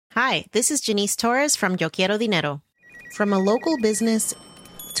Hi, this is Janice Torres from Yo Quiero Dinero. From a local business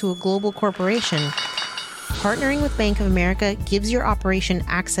to a global corporation, partnering with Bank of America gives your operation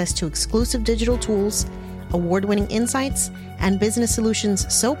access to exclusive digital tools, award-winning insights, and business solutions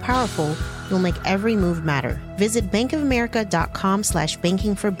so powerful you'll make every move matter. Visit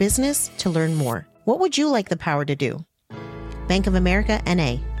bankofamerica.com/bankingforbusiness to learn more. What would you like the power to do? Bank of America,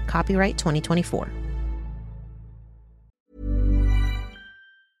 N.A. Copyright 2024.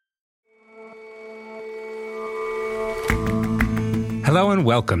 Hello and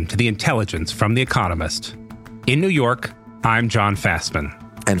welcome to The Intelligence from The Economist. In New York, I'm John Fastman.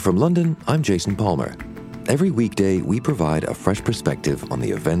 And from London, I'm Jason Palmer. Every weekday, we provide a fresh perspective on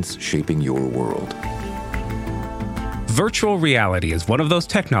the events shaping your world. Virtual reality is one of those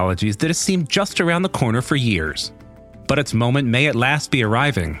technologies that has seemed just around the corner for years. But its moment may at last be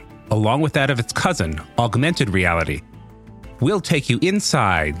arriving, along with that of its cousin, augmented reality. We'll take you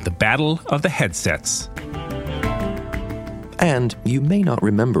inside the battle of the headsets. And you may not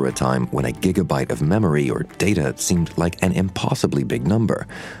remember a time when a gigabyte of memory or data seemed like an impossibly big number.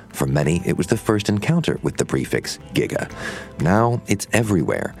 For many, it was the first encounter with the prefix giga. Now, it's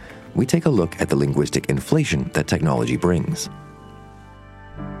everywhere. We take a look at the linguistic inflation that technology brings.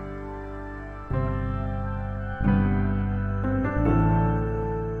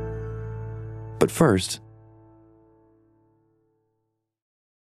 But first,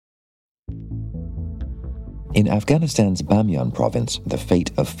 in Afghanistan's Bamyan province, the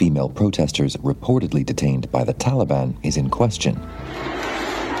fate of female protesters reportedly detained by the Taliban is in question.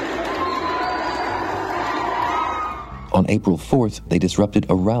 On April 4th, they disrupted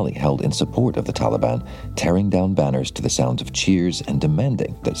a rally held in support of the Taliban, tearing down banners to the sound of cheers and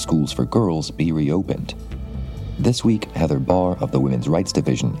demanding that schools for girls be reopened. This week, Heather Barr of the Women's Rights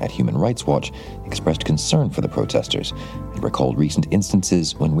Division at Human Rights Watch expressed concern for the protesters and recalled recent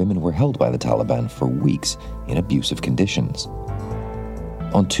instances when women were held by the Taliban for weeks in abusive conditions.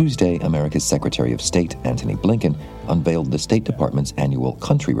 On Tuesday, America's Secretary of State, Antony Blinken, unveiled the State Department's annual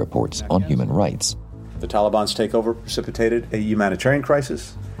country reports on human rights. The Taliban's takeover precipitated a humanitarian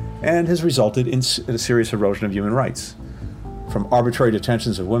crisis and has resulted in a serious erosion of human rights, from arbitrary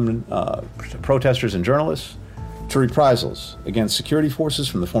detentions of women, protesters and journalists, to reprisals against security forces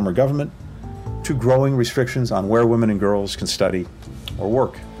from the former government, to growing restrictions on where women and girls can study or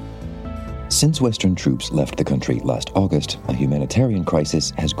work. Since Western troops left the country last August, a humanitarian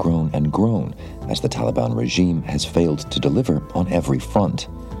crisis has grown and grown as the Taliban regime has failed to deliver on every front.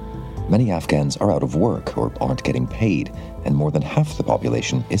 Many Afghans are out of work or aren't getting paid, and more than half the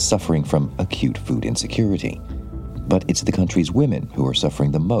population is suffering from acute food insecurity. But it's the country's women who are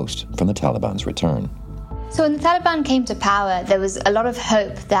suffering the most from the Taliban's return. So when the Taliban came to power, there was a lot of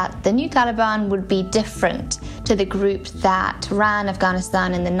hope that the new Taliban would be different to the group that ran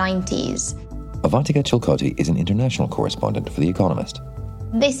Afghanistan in the 90s. Avantika Chilcote is an international correspondent for The Economist.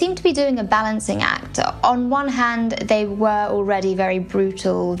 They seem to be doing a balancing act. On one hand, they were already very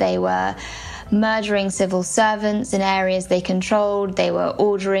brutal. They were murdering civil servants in areas they controlled. They were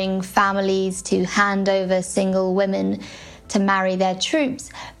ordering families to hand over single women to marry their troops.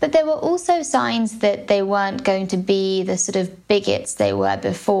 But there were also signs that they weren't going to be the sort of bigots they were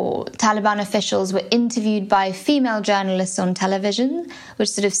before. Taliban officials were interviewed by female journalists on television, which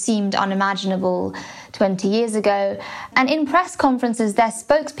sort of seemed unimaginable 20 years ago. And in press conferences, their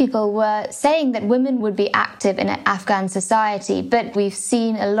spokespeople were saying that women would be active in Afghan society, but we've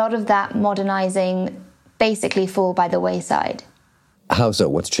seen a lot of that modernizing basically fall by the wayside. How so?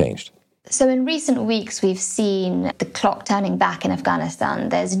 What's changed? So in recent weeks, we've seen the clock turning back in Afghanistan.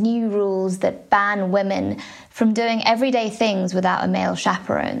 There's new rules that ban women from doing everyday things without a male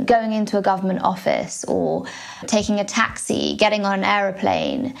chaperone, going into a government office or taking a taxi, getting on an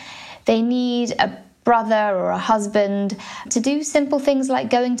aeroplane. They need a brother or a husband to do simple things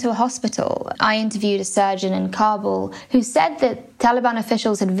like going to a hospital. I interviewed a surgeon in Kabul who said that Taliban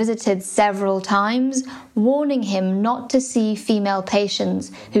officials had visited several times, warning him not to see female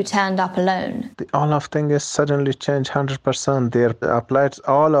patients who turned up alone. All of things suddenly changed 100%. They applied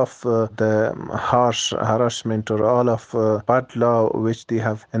all of the harsh harassment or all of bad law which they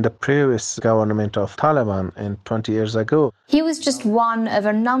have in the previous government of Taliban in 20 years ago. He was just one of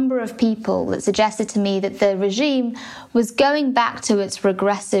a number of people that suggested to me that the regime was going back to its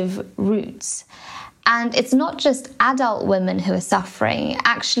regressive roots. And it's not just adult women who are suffering.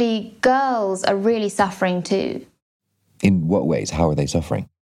 Actually, girls are really suffering too. In what ways? How are they suffering?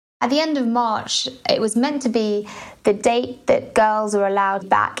 At the end of March, it was meant to be the date that girls were allowed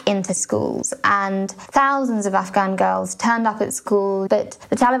back into schools, and thousands of Afghan girls turned up at school, but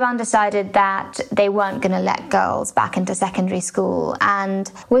the Taliban decided that they weren't going to let girls back into secondary school,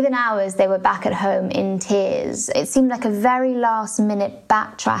 and within hours they were back at home in tears. It seemed like a very last-minute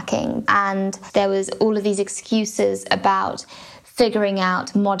backtracking, and there was all of these excuses about figuring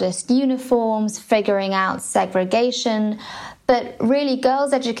out modest uniforms, figuring out segregation. But really,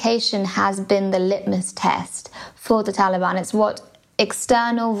 girls' education has been the litmus test for the Taliban. It's what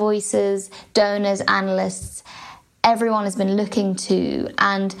external voices, donors, analysts, everyone has been looking to.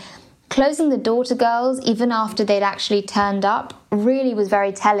 And closing the door to girls, even after they'd actually turned up, really was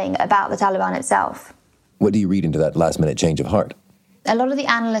very telling about the Taliban itself. What do you read into that last-minute change of heart? A lot of the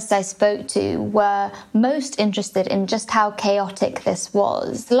analysts I spoke to were most interested in just how chaotic this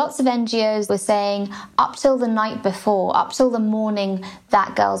was. Lots of NGOs were saying up till the night before, up till the morning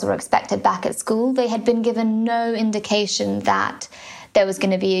that girls were expected back at school, they had been given no indication that there was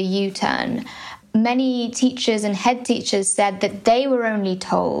going to be a U-turn. Many teachers and head teachers said that they were only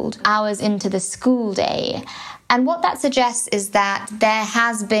told hours into the school day. And what that suggests is that there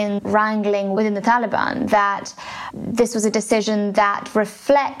has been wrangling within the Taliban, that this was a decision that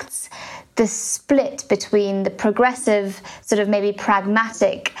reflects the split between the progressive, sort of maybe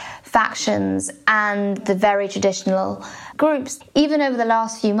pragmatic factions and the very traditional groups. Even over the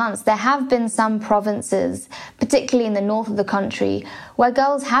last few months, there have been some provinces, particularly in the north of the country, where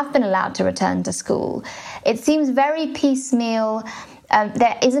girls have been allowed to return to school. It seems very piecemeal.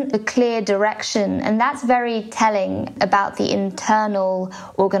 There isn't a clear direction, and that's very telling about the internal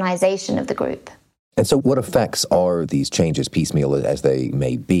organisation of the group. And so what effects are these changes, piecemeal as they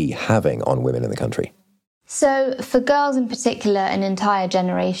may be, having on women in the country? So for girls in particular, an entire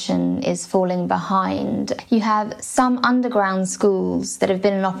generation is falling behind. You have some underground schools that have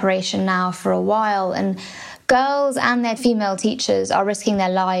been in operation now for a while, and girls and their female teachers are risking their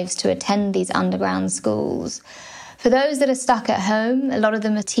lives to attend these underground schools. For those that are stuck at home, a lot of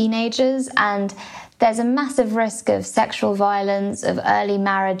them are teenagers, and there's a massive risk of sexual violence, of early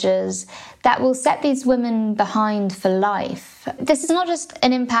marriages, that will set these women behind for life. This is not just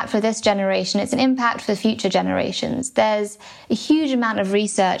an impact for this generation, it's an impact for future generations. There's a huge amount of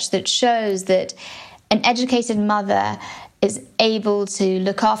research that shows that an educated mother is able to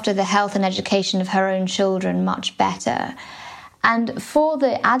look after the health and education of her own children much better. And for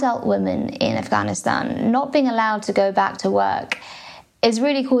the adult women in Afghanistan, not being allowed to go back to work is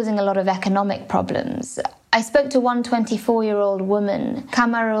really causing a lot of economic problems. I spoke to one 24-year-old woman,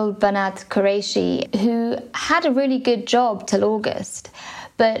 Kamarul Banat Qureshi, who had a really good job till August,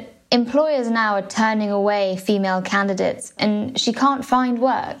 but employers now are turning away female candidates and she can't find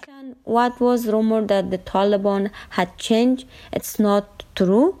work. What was rumored that the Taliban had changed, it's not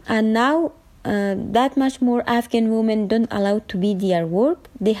true. And now that much more Afghan women don't allow to be their work.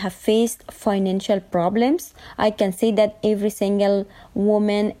 They have faced financial problems. I can say that every single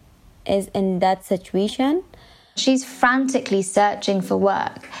woman is in that situation. She's frantically searching for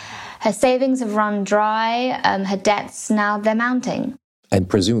work. Her savings have run dry, her debts now they're mounting. And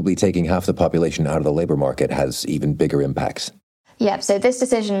presumably taking half the population out of the labour market has even bigger impacts. Yep, so this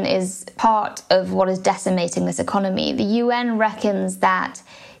decision is part of what is decimating this economy. The UN reckons that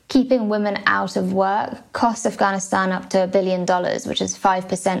keeping women out of work costs Afghanistan up to $1 billion, which is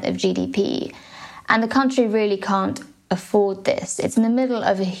 5% of GDP. And the country really can't afford this. It's in the middle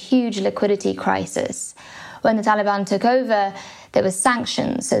of a huge liquidity crisis. When the Taliban took over, there were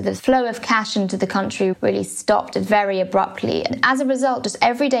sanctions, so the flow of cash into the country really stopped very abruptly. And as a result, just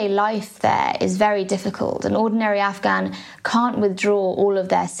everyday life there is very difficult. An ordinary Afghan can't withdraw all of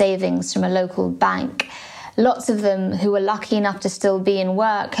their savings from a local bank. Lots of them who are lucky enough to still be in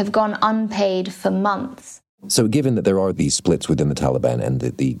work have gone unpaid for months. So given that there are these splits within the Taliban and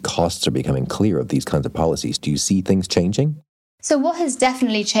that the costs are becoming clear of these kinds of policies, do you see things changing? So what has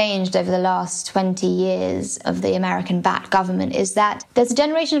definitely changed over the last 20 years of the American-backed government is that there's a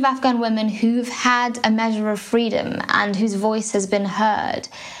generation of Afghan women who've had a measure of freedom and whose voice has been heard.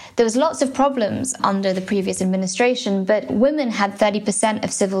 There was lots of problems under the previous administration, but women had 30%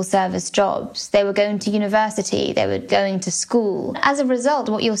 of civil service jobs. They were going to university, they were going to school. As a result,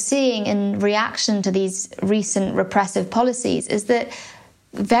 what you're seeing in reaction to these recent repressive policies is that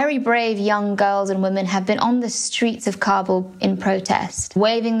very brave young girls and women have been on the streets of Kabul in protest,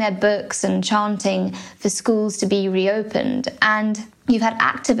 waving their books and chanting for schools to be reopened. And you've had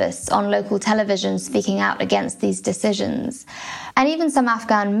activists on local television speaking out against these decisions. And even some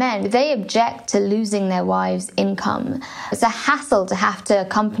Afghan men, they object to losing their wives' income. It's a hassle to have to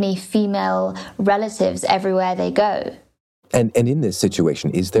accompany female relatives everywhere they go. And in this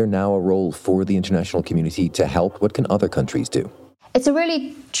situation, is there now a role for the international community to help? What can other countries do? It's a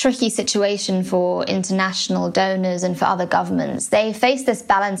really tricky situation for international donors and for other governments. They face this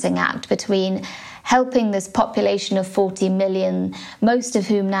balancing act between helping this population of 40 million, most of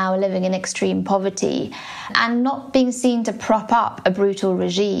whom now are living in extreme poverty, and not being seen to prop up a brutal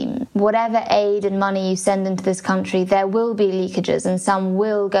regime. Whatever aid and money you send into this country, there will be leakages and some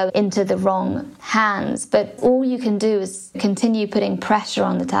will go into the wrong hands. But all you can do is continue putting pressure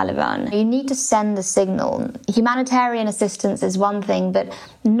on the Taliban. You need to send the signal. Humanitarian assistance is one thing, but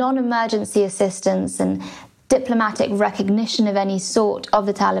non-emergency assistance and diplomatic recognition of any sort of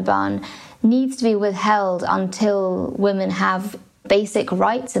the Taliban needs to be withheld until women have basic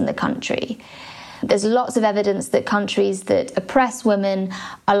rights in the country. There's lots of evidence that countries that oppress women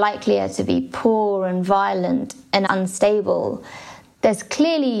are likelier to be poor and violent and unstable. There's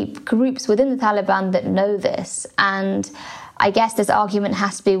clearly groups within the Taliban that know this, and I guess this argument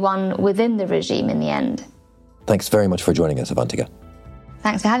has to be won within the regime in the end. Thanks very much for joining us, Avantika.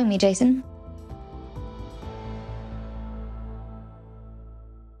 Thanks for having me, Jason.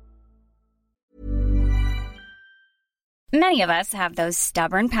 Many of us have those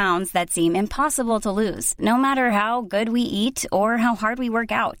stubborn pounds that seem impossible to lose, no matter how good we eat or how hard we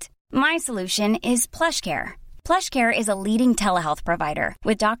work out. My solution is PlushCare. PlushCare is a leading telehealth provider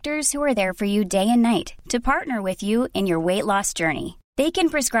with doctors who are there for you day and night to partner with you in your weight loss journey. They can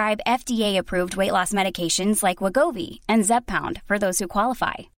prescribe FDA-approved weight loss medications like Wegovy and Zepbound for those who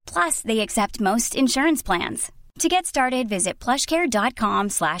qualify. Plus, they accept most insurance plans. To get started, visit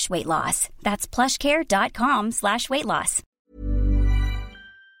plushcare.com/weightloss. That's plushcare.com/weightloss.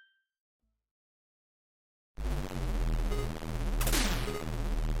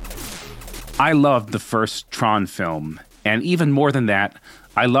 I loved the first Tron film, and even more than that,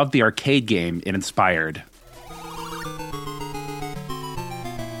 I loved the arcade game it inspired.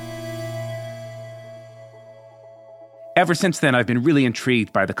 Ever since then, I've been really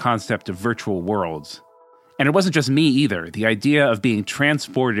intrigued by the concept of virtual worlds. And it wasn't just me either. The idea of being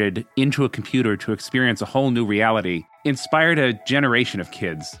transported into a computer to experience a whole new reality inspired a generation of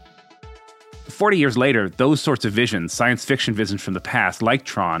kids. 40 years later, those sorts of visions, science fiction visions from the past, like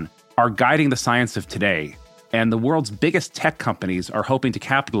Tron, are guiding the science of today. And the world's biggest tech companies are hoping to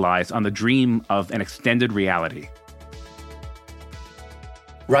capitalize on the dream of an extended reality.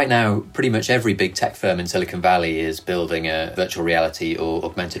 Right now, pretty much every big tech firm in Silicon Valley is building a virtual reality or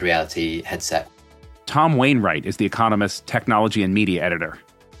augmented reality headset. Tom Wainwright is The Economist's technology and media editor.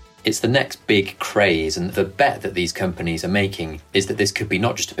 It's the next big craze, and the bet that these companies are making is that this could be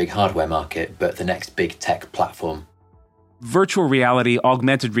not just a big hardware market, but the next big tech platform. Virtual reality,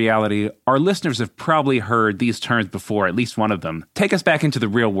 augmented reality, our listeners have probably heard these terms before, at least one of them. Take us back into the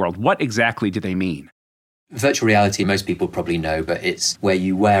real world. What exactly do they mean? Virtual reality, most people probably know, but it's where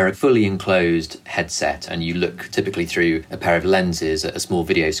you wear a fully enclosed headset and you look typically through a pair of lenses at a small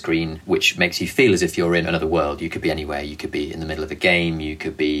video screen, which makes you feel as if you're in another world. You could be anywhere. You could be in the middle of a game. You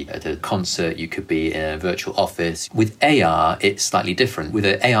could be at a concert. You could be in a virtual office. With AR, it's slightly different. With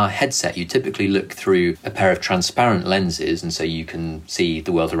an AR headset, you typically look through a pair of transparent lenses, and so you can see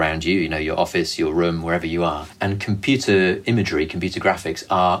the world around you, your office, your room, wherever you are. And computer imagery, computer graphics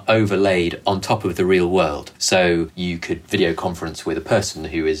are overlaid on top of the real world. So you could video conference with a person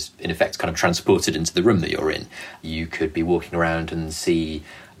who is, in effect, kind of transported into the room that you're in. You could be walking around and see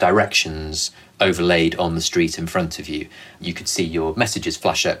directions overlaid on the street in front of you. You could see your messages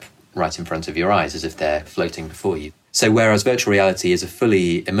flash up right in front of your eyes as if they're floating before you. So whereas virtual reality is a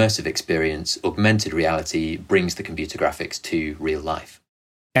fully immersive experience, augmented reality brings the computer graphics to real life.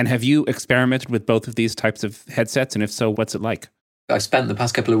 And have you experimented with both of these types of headsets? And if so, what's it like? I've spent the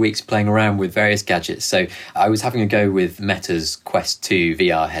past couple of weeks playing around with various gadgets. So I was having a go with Meta's Quest 2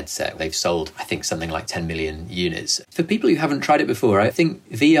 VR headset. They've sold, I think, something like 10 million units. For people who haven't tried it before, I think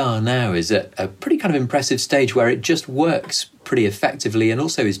VR now is at a pretty kind of impressive stage where it just works pretty effectively and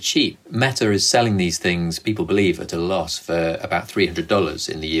also is cheap. Meta is selling these things, people believe, at a loss for about $300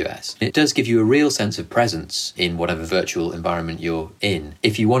 in the US. It does give you a real sense of presence in whatever virtual environment you're in.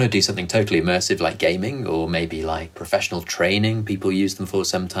 If you want to do something totally immersive like gaming or maybe like professional training, people use them for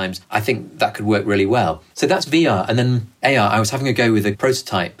sometimes, I think that could work really well. So that's VR. And then AR, I was having a go with a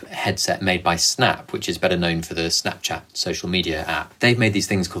prototype headset made by Snap, which is better known for the Snapchat social media app. They've made these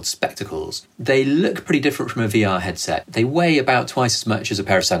things called spectacles. They look pretty different from a VR headset. They weigh about twice as much as a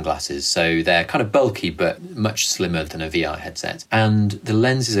pair of sunglasses, so they're kind of bulky but much slimmer than a VR headset. And the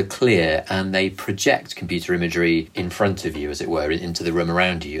lenses are clear and they project computer imagery in front of you, as it were, into the room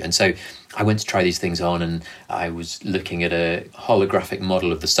around you. And so I went to try these things on, and I was looking at a holographic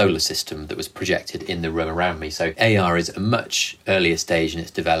model of the solar system that was projected in the room around me. So AR is a much earlier stage in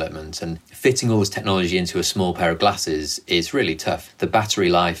its development, and fitting all this technology into a small pair of glasses is really tough. The battery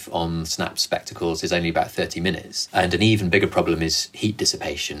life on Snap spectacles is only about 30 minutes. And an even bigger problem is heat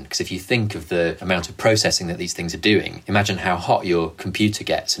dissipation, because if you think of the amount of processing that these things are doing, imagine how hot your computer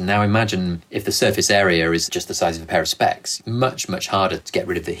gets. And now imagine if the surface area is just the size of a pair of specs, much, much harder to get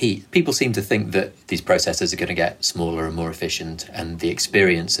rid of the heat. People seem to think that these processors are going to get smaller and more efficient, and the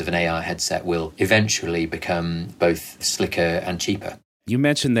experience of an AR headset will eventually become both slicker and cheaper. You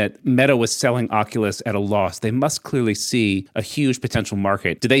mentioned that Meta was selling Oculus at a loss. They must clearly see a huge potential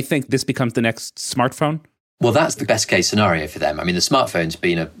market. Do they think this becomes the next smartphone? Well, that's the best case scenario for them. I mean, the smartphone's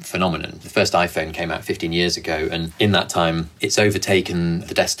been a phenomenon. The first iPhone came out 15 years ago, and in that time, it's overtaken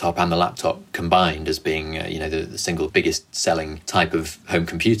the desktop and the laptop combined as being, the single biggest selling type of home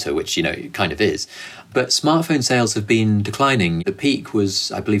computer, which, it kind of is. But smartphone sales have been declining. The peak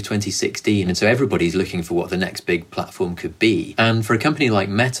was, I believe, 2016. And so everybody's looking for what the next big platform could be. And for a company like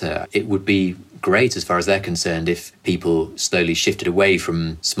Meta, it would be great as far as they're concerned if people slowly shifted away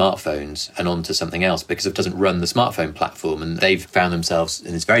from smartphones and onto something else, because it doesn't run the smartphone platform. And they've found themselves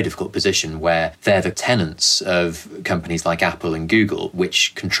in this very difficult position where they're the tenants of companies like Apple and Google,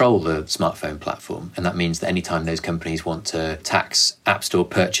 which control the smartphone platform. And that means that anytime those companies want to tax App Store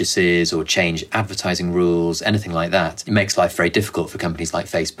purchases or change advertising rules, anything like that, it makes life very difficult for companies like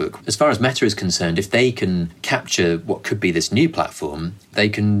Facebook. As far as Meta is concerned, if they can capture what could be this new platform, they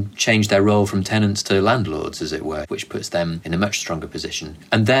can change their role from tenants to landlords, as it were, which puts them in a much stronger position.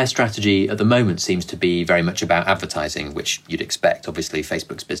 And their strategy at the moment seems to be very much about advertising, which you'd expect. Obviously,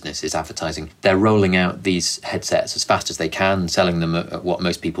 Facebook's business is advertising. They're rolling out these headsets as fast as they can, selling them at what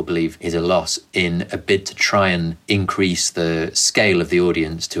most people believe is a loss, in a bid to try and increase the scale of the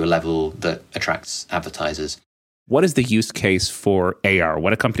audience to a level that attracts advertisers. What is the use case for AR? What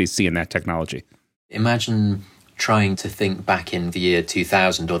do companies see in that technology? Imagine trying to think back in the year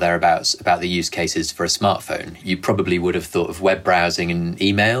 2000 or thereabouts about the use cases for a smartphone. You probably would have thought of web browsing and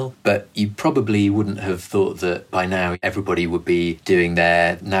email, but you probably wouldn't have thought that by now everybody would be doing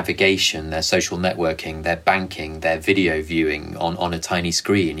their navigation, their social networking, their banking, their video viewing on a tiny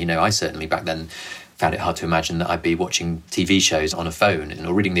screen. I certainly back then found it hard to imagine that I'd be watching TV shows on a phone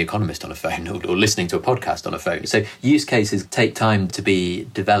or reading The Economist on a phone or listening to a podcast on a phone. So use cases take time to be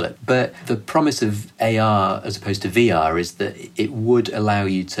developed. But the promise of AR as opposed to VR is that it would allow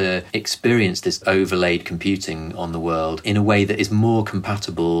you to experience this overlaid computing on the world in a way that is more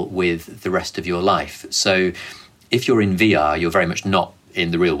compatible with the rest of your life. So if you're in VR, you're very much not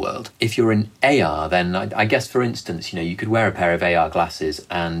in the real world. If you're in AR, then I guess, for instance, you could wear a pair of AR glasses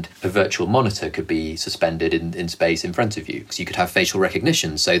and a virtual monitor could be suspended in space in front of you. So you could have facial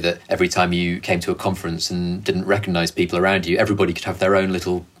recognition, so that every time you came to a conference and didn't recognize people around you, everybody could have their own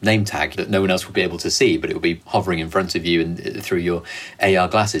little name tag that no one else would be able to see, but it would be hovering in front of you and through your AR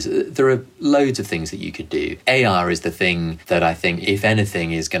glasses. There are loads of things that you could do. AR is the thing that I think, if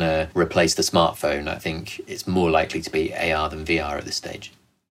anything, is going to replace the smartphone. I think it's more likely to be AR than VR at this stage.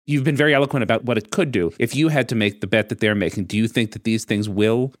 You've been very eloquent about what it could do. If you had to make the bet that they're making, do you think that these things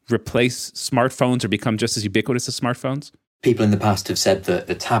will replace smartphones or become just as ubiquitous as smartphones? People in the past have said that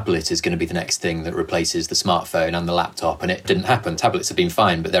the tablet is going to be the next thing that replaces the smartphone and the laptop, and it didn't happen. Tablets have been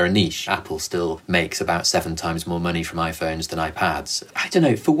fine, but they're a niche. Apple still makes about 7 times more money from iPhones than iPads. I don't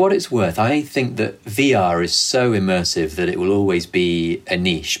know, for what it's worth, I think that VR is so immersive that it will always be a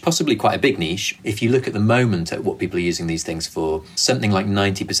niche, possibly quite a big niche. If you look at the moment at what people are using these things for, something like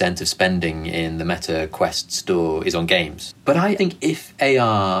 90% of spending in the Meta Quest store is on games. But I think if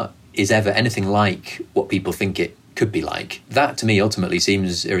AR is ever anything like what people think it could be like, that to me ultimately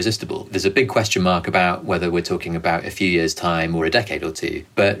seems irresistible. There's a big question mark about whether we're talking about a few years' time or a decade or two,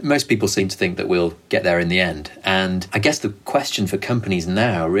 but most people seem to think that we'll get there in the end. And I guess the question for companies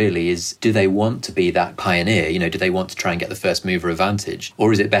now really is, do they want to be that pioneer? Do they want to try and get the first mover advantage?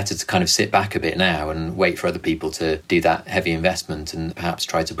 Or is it better to kind of sit back a bit now and wait for other people to do that heavy investment and perhaps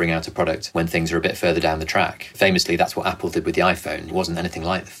try to bring out a product when things are a bit further down the track? Famously, that's what Apple did with the iPhone. It wasn't anything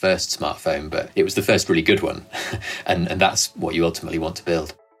like the first smartphone, but it was the first really good one. And that's what you ultimately want to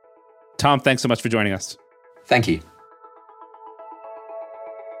build. Tom, thanks so much for joining us. Thank you.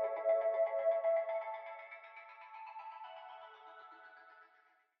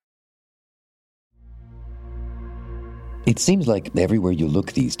 It seems like everywhere you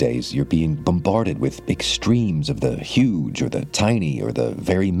look these days, you're being bombarded with extremes of the huge or the tiny or the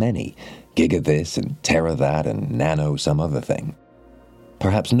very many. Giga this and tera that and nano some other thing.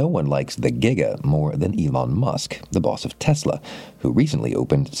 Perhaps no one likes the giga more than Elon Musk, the boss of Tesla, who recently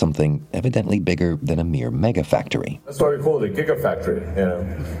opened something evidently bigger than a mere mega factory. That's why we call it a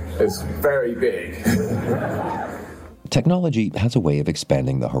gigafactory. It's very big. Technology has a way of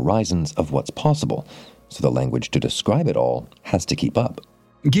expanding the horizons of what's possible, so the language to describe it all has to keep up.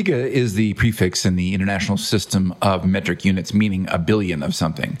 Giga is the prefix in the International System of Metric Units, meaning a billion of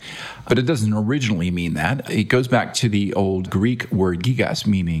something. But it doesn't originally mean that. It goes back to the old Greek word gigas,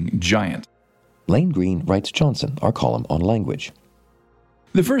 meaning giant. Lane Green writes Johnson, our column on language.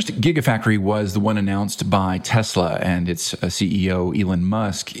 The first gigafactory was the one announced by Tesla and its CEO Elon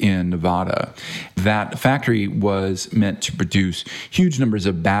Musk in Nevada. That factory was meant to produce huge numbers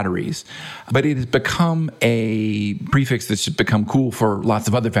of batteries, but it has become a prefix that's become cool for lots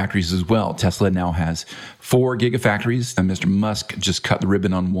of other factories as well. Tesla now has 4 gigafactories, and Mr. Musk just cut the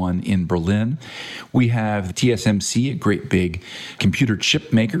ribbon on one in Berlin. We have TSMC, a great big computer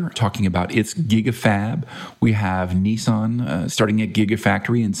chip maker, talking about its gigafab. We have Nissan starting a gigafactory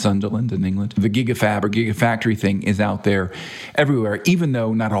in Sunderland in England. The gigafab or gigafactory thing is out there everywhere, even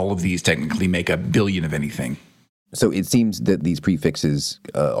though not all of these technically make a billion of anything. So it seems that these prefixes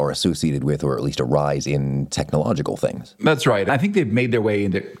are associated with, or at least arise in, technological things. That's right. I think they've made their way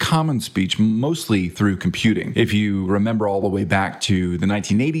into common speech mostly through computing. If you remember all the way back to the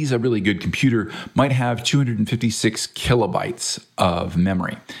 1980s, a really good computer might have 256 kilobytes of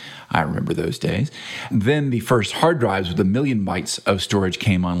memory. I remember those days. Then the first hard drives with 1 million bytes of storage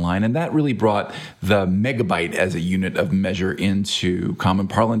came online, and that really brought the megabyte as a unit of measure into common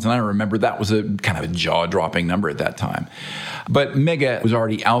parlance. And I remember that was a kind of a jaw-dropping number at that time. But mega was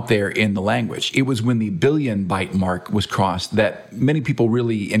already out there in the language. It was when the billion byte mark was crossed that many people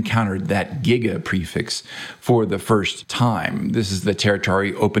really encountered that giga prefix for the first time. This is the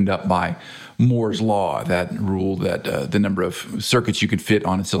territory opened up by Moore's Law, that rule that the number of circuits you could fit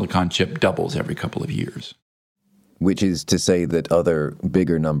on a silicon chip doubles every couple of years. Which is to say that other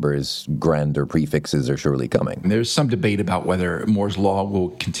bigger numbers, grander prefixes are surely coming. There's some debate about whether Moore's Law will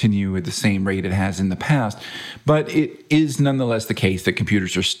continue at the same rate it has in the past, but it is nonetheless the case that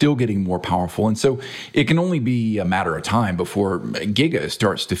computers are still getting more powerful, and so it can only be a matter of time before giga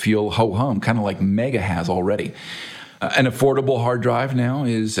starts to feel ho-hum, kind of like mega has already. An affordable hard drive now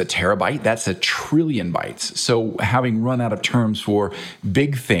is a terabyte. That's 1 trillion bytes. So having run out of terms for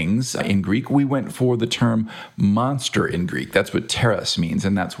big things in Greek, we went for the term monster in Greek. That's what teras means,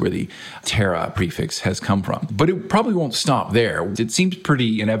 and that's where the tera prefix has come from. But it probably won't stop there. It seems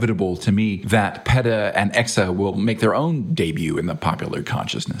pretty inevitable to me that peta and exa will make their own debut in the popular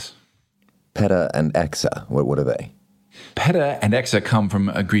consciousness. Peta and exa, what are they? Peta and exa come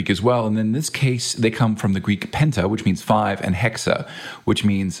from Greek as well, and in this case, they come from the Greek penta, which means 5, and hexa, which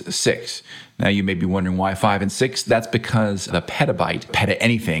means 6. Now, you may be wondering why 5 and 6. That's because the petabyte, peta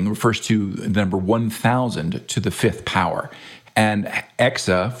anything, refers to the number 1,000 to the 5th power. And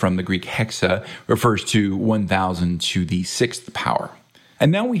exa, from the Greek hexa, refers to 1,000 to the 6th power.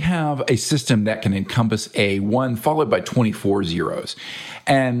 And now we have a system that can encompass a 1 followed by 24 zeros.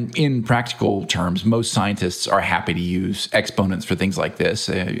 And in practical terms, most scientists are happy to use exponents for things like this,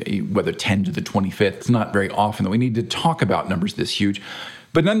 whether 10 to the 25th. It's not very often that we need to talk about numbers this huge.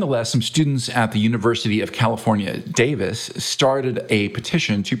 But nonetheless, some students at the University of California, Davis, started a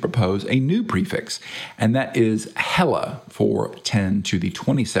petition to propose a new prefix, and that is hella for 10 to the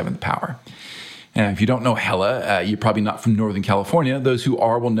 27th power. And if you don't know hella, you're probably not from Northern California. Those who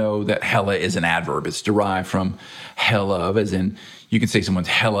are will know that hella is an adverb. It's derived from hell of, as in you can say someone's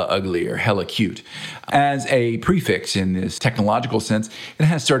hella ugly or hella cute. As a prefix in this technological sense, it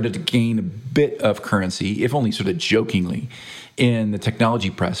has started to gain a bit of currency, if only sort of jokingly, in the technology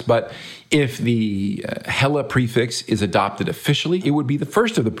press. But if the hella prefix is adopted officially, it would be the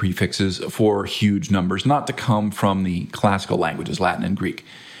first of the prefixes for huge numbers, not to come from the classical languages, Latin and Greek.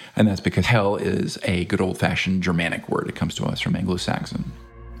 And that's because hell is a good old-fashioned Germanic word. It comes to us from Anglo-Saxon.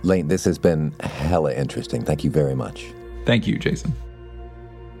 Lane, this has been hella interesting. Thank you very much. Thank you, Jason.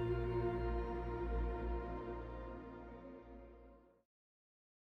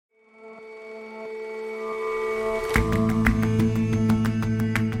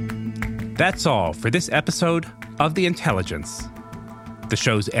 That's all for this episode of The Intelligence. The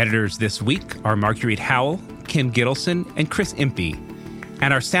show's editors this week are Marguerite Howell, Kim Gittleson, and Chris Impey.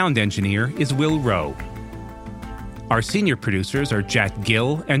 And our sound engineer is Will Rowe. Our senior producers are Jack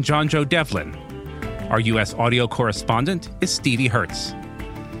Gill and John Joe Devlin. Our U.S. audio correspondent is Stevie Hertz.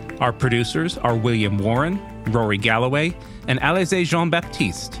 Our producers are William Warren, Rory Galloway, and Alize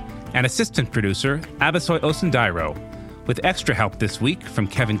Jean-Baptiste, and assistant producer Abasoy Osundairo, with extra help this week from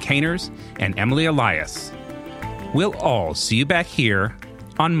Kevin Caners and Emily Elias. We'll all see you back here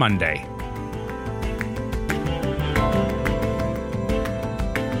on Monday.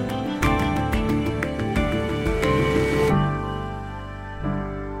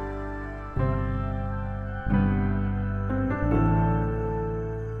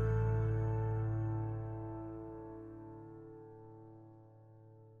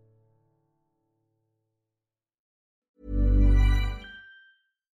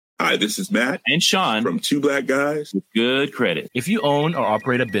 Hi, this is Matt and Sean from Two Black Guys with Good Credit. If you own or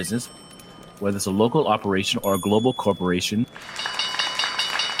operate a business, whether it's a local operation or a global corporation,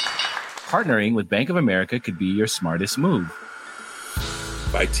 partnering with Bank of America could be your smartest move.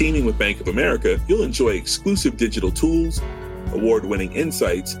 By teaming with Bank of America, you'll enjoy exclusive digital tools, award-winning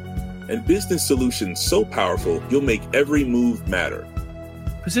insights, and business solutions so powerful you'll make every move matter.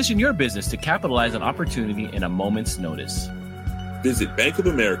 Position your business to capitalize on opportunity in a moment's notice. Visit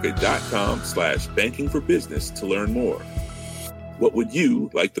bankofamerica.com/banking for business to learn more. What would you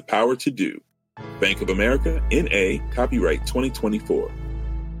like the power to do? Bank of America, N.A., copyright 2024.